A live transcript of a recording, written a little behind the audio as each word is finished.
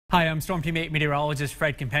Hi, I'm Storm Team 8 meteorologist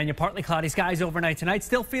Fred Campagna. Partly cloudy skies overnight tonight.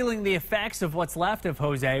 Still feeling the effects of what's left of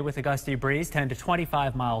Jose with a gusty breeze, 10 to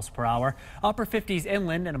 25 miles per hour. Upper 50s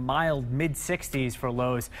inland and a mild mid-60s for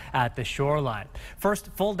lows at the shoreline. First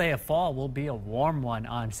full day of fall will be a warm one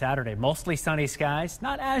on Saturday. Mostly sunny skies,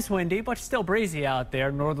 not as windy, but still breezy out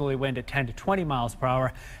there. Northerly wind at 10 to 20 miles per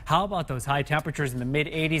hour. How about those high temperatures in the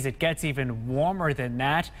mid-80s? It gets even warmer than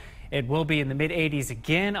that. It will be in the mid-80s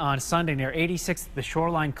again on Sunday, near 86 at the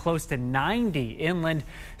shoreline, close to 90 inland.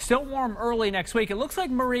 Still warm early next week. It looks like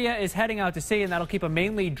Maria is heading out to sea, and that'll keep a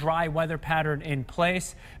mainly dry weather pattern in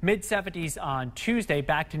place. Mid-70s on Tuesday,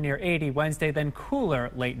 back to near 80 Wednesday, then cooler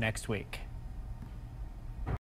late next week.